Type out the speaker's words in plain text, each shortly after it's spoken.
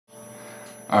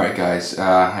Alright guys,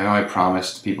 I know I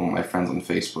promised people, my friends on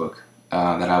Facebook,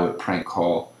 that I would prank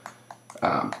call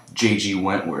J.G.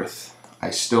 Wentworth.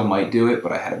 I still might do it,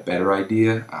 but I had a better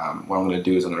idea. What I'm going to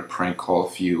do is I'm going to prank call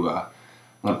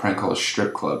a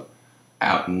strip club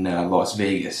out in Las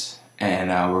Vegas, and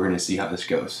we're going to see how this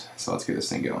goes. So let's get this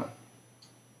thing going.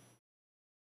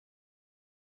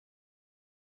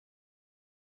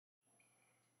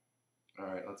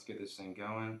 Alright, let's get this thing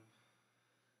going.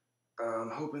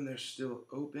 I'm hoping they're still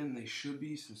open. They should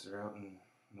be, since they're out in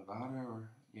Nevada, out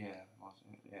in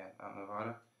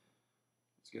Nevada.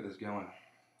 Let's get this going.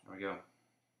 There we go.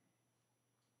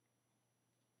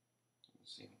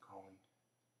 Let's see, I'm calling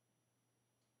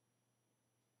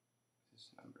this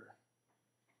number.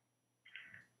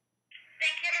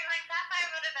 Thank you for calling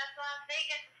Sapphire Motor Best Las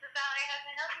Vegas. This is Valerie. How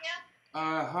can I help you?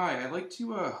 Hi, I'd like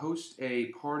to host a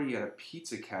party at a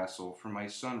pizza castle for my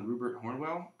son Rupert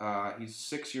Hornwell. He's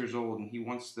 6 years old and he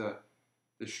wants the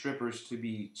strippers to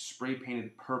be spray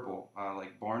painted purple,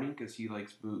 like Barney, because he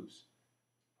likes boobs.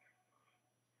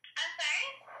 I'm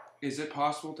sorry? Is it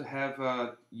possible to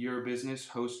have your business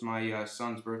host my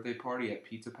son's birthday party at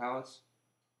Pizza Palace?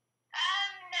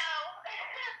 No.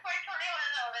 We're 21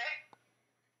 and older.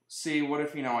 See, what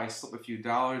if, I slip a few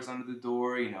dollars under the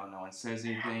door, no one says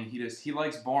anything. He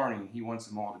likes Barney and he wants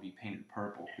them all to be painted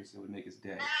purple because it would make his day.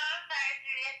 No, I'm sorry,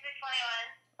 dude. It's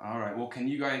 21. Alright, well, can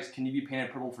you be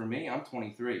painted purple for me? I'm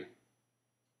 23. You're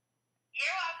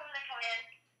welcome to come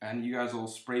in. And you guys will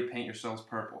spray paint yourselves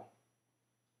purple?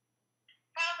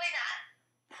 Probably not.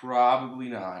 Probably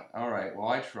not. Alright, well,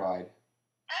 I tried.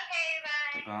 Okay,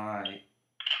 bye. Bye.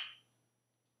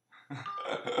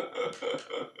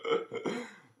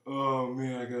 Oh,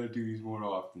 man, I gotta do these more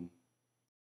often.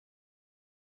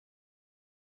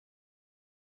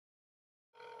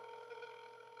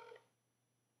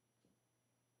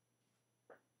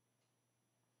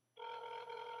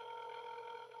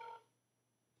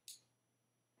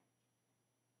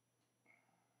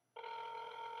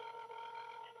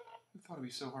 I thought it'd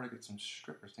be so hard to get some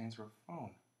strippers to answer a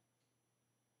phone.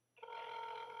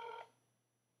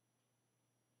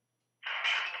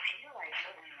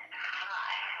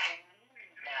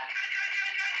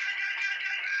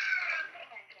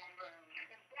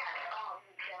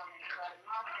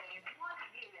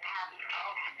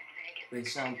 They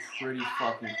sound pretty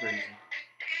fucking crazy.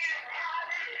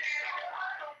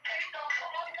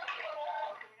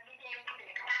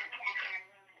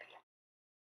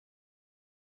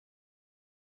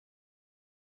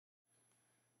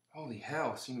 Holy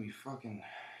hell, seem to be fucking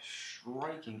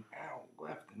striking out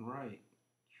left and right.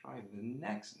 Try the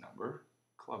next number.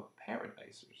 Club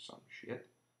Paradise or some shit.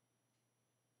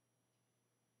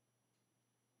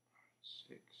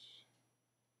 6.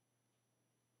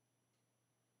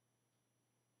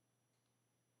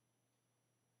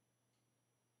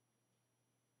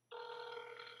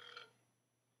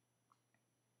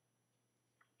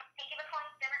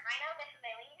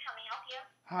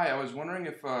 Hi, I was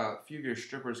wondering if a few of your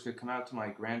strippers could come out to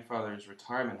my grandfather's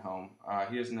retirement home.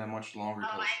 He doesn't have much longer to...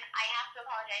 I have to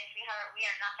apologize, sweetheart. We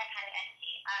are not that kind of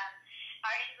entity.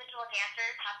 Our individual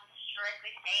dancers have to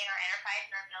strictly stay in our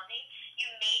enterprise, in our building. You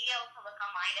may be able to look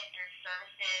online if there's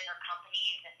services or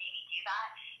companies that maybe do that.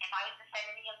 If I was to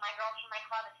send any of my girls from my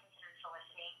club, it's considered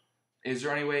soliciting. Is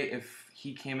there any way, if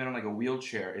he came in on like a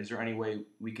wheelchair, is there any way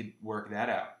we could work that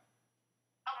out?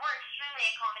 We're extremely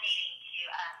accommodating to,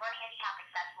 we're handicap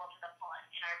accessible to the fullest.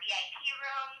 In our VIP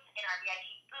rooms, in our VIP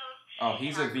booths. Oh,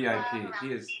 he's a VIP.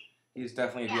 He is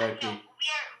definitely a VIP. So we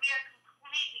are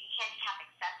completely handicap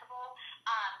accessible.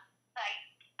 But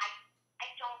I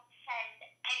don't send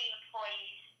any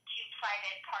employees to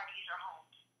private parties or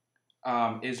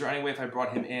homes. Is there any way if I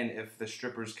brought him in, if the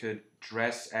strippers could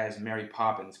dress as Mary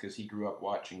Poppins, because he grew up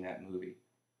watching that movie?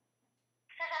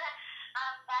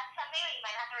 That's something that you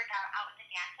might have to work out with the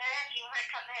dancer if you want to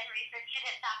come in and research it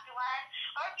and talk to one,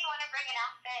 or if you want to bring an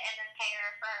outfit and then pay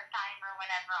her for her time or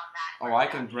whatever on that. Oh,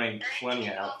 I can bring plenty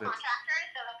of outfits. Contractors,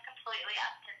 so that's completely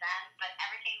up to them, but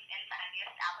everything's inside the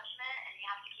establishment, and you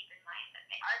have to keep in mind that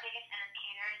they are biggest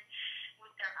entertainers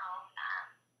with their own,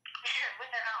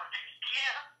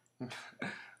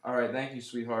 All right, thank you,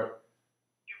 sweetheart.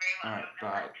 You're very welcome.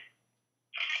 All right, bye.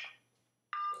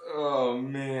 Oh,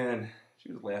 man.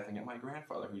 She was laughing at my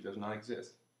grandfather, who does not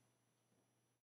exist.